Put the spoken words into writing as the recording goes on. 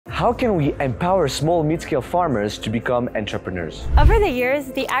How can we empower small mid-scale farmers to become entrepreneurs? Over the years,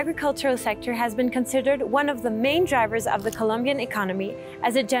 the agricultural sector has been considered one of the main drivers of the Colombian economy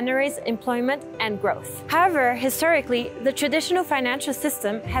as it generates employment and growth. However, historically, the traditional financial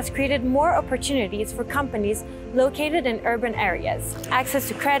system has created more opportunities for companies located in urban areas, access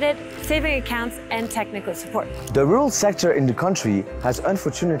to credit, saving accounts, and technical support. The rural sector in the country has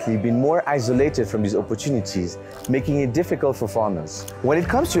unfortunately been more isolated from these opportunities, making it difficult for farmers. When it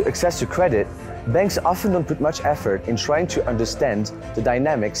comes to access to credit, banks often don't put much effort in trying to understand the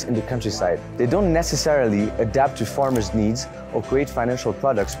dynamics in the countryside. They don't necessarily adapt to farmers' needs or create financial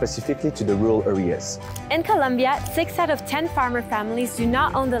products specifically to the rural areas. In Colombia, 6 out of 10 farmer families do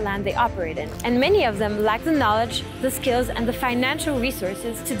not own the land they operate in, and many of them lack the knowledge, the skills, and the financial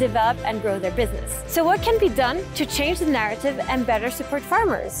resources to develop and grow their business. So what can be done to change the narrative and better support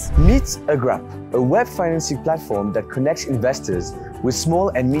farmers? Meet Agrapp, a web financing platform that connects investors with small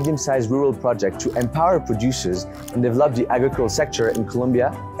and medium-sized rural projects to empower producers and develop the agricultural sector in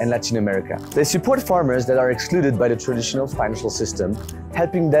Colombia and Latin America. They support farmers that are excluded by the traditional financial system,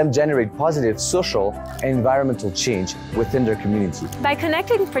 helping them generate positive social and environmental change within their community. By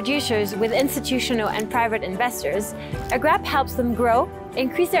connecting producers with institutional and private investors, Agrapp helps them grow,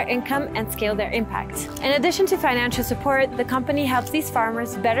 increase their income, and scale their impact. In addition to financial support, the company helps these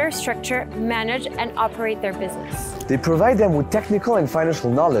farmers better structure, manage, and operate their business. They provide them with technical and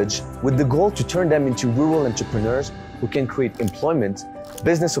financial knowledge with the goal to turn them into rural entrepreneurs who can create employment,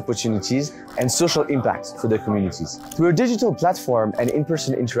 business opportunities, and social impact for their communities. Through a digital platform and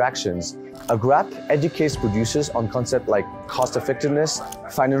in-person interactions, Agrapp educates producers on concepts like cost effectiveness,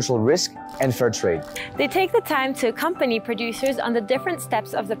 financial risk, and fair trade. They take the time to accompany producers on the different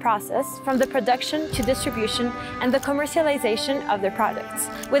steps of the process, from the production to distribution and the commercialization of their products.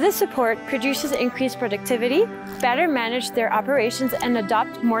 With this support, producers increase productivity, better manage their operations, and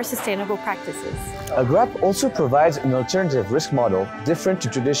adopt more sustainable practices. Agrapp also provides an alternative risk model different to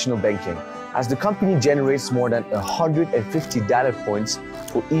traditional banking, as the company generates more than 150 data points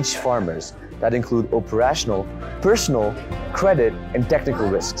for each farmers that include operational, personal, credit, and technical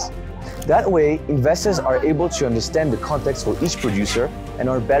risks. That way, investors are able to understand the context for each producer and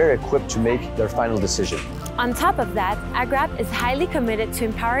are better equipped to make their final decision. On top of that, Agrapp is highly committed to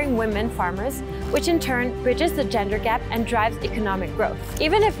empowering women farmers, which in turn bridges the gender gap and drives economic growth.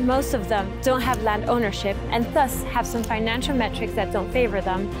 Even if most of them don't have land ownership and thus have some financial metrics that don't favor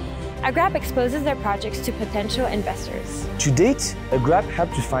them, Agrapp exposes their projects to potential investors. To date, Agrapp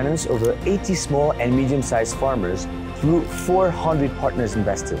helped to finance over 80 small and medium-sized farmers through 400 partners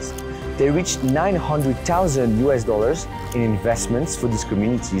investors. They reached $900,000 in investments for these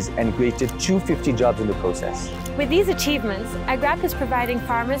communities and created 250 jobs in the process. With these achievements, Agrapp is providing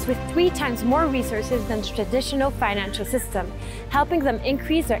farmers with 3 times more resources than the traditional financial system, helping them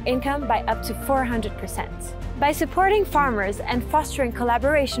increase their income by up to 400%. By supporting farmers and fostering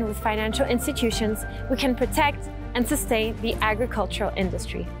collaboration with financial institutions, we can protect and sustain the agricultural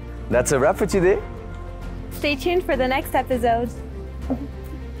industry. That's a wrap for today. Stay tuned for the next episode.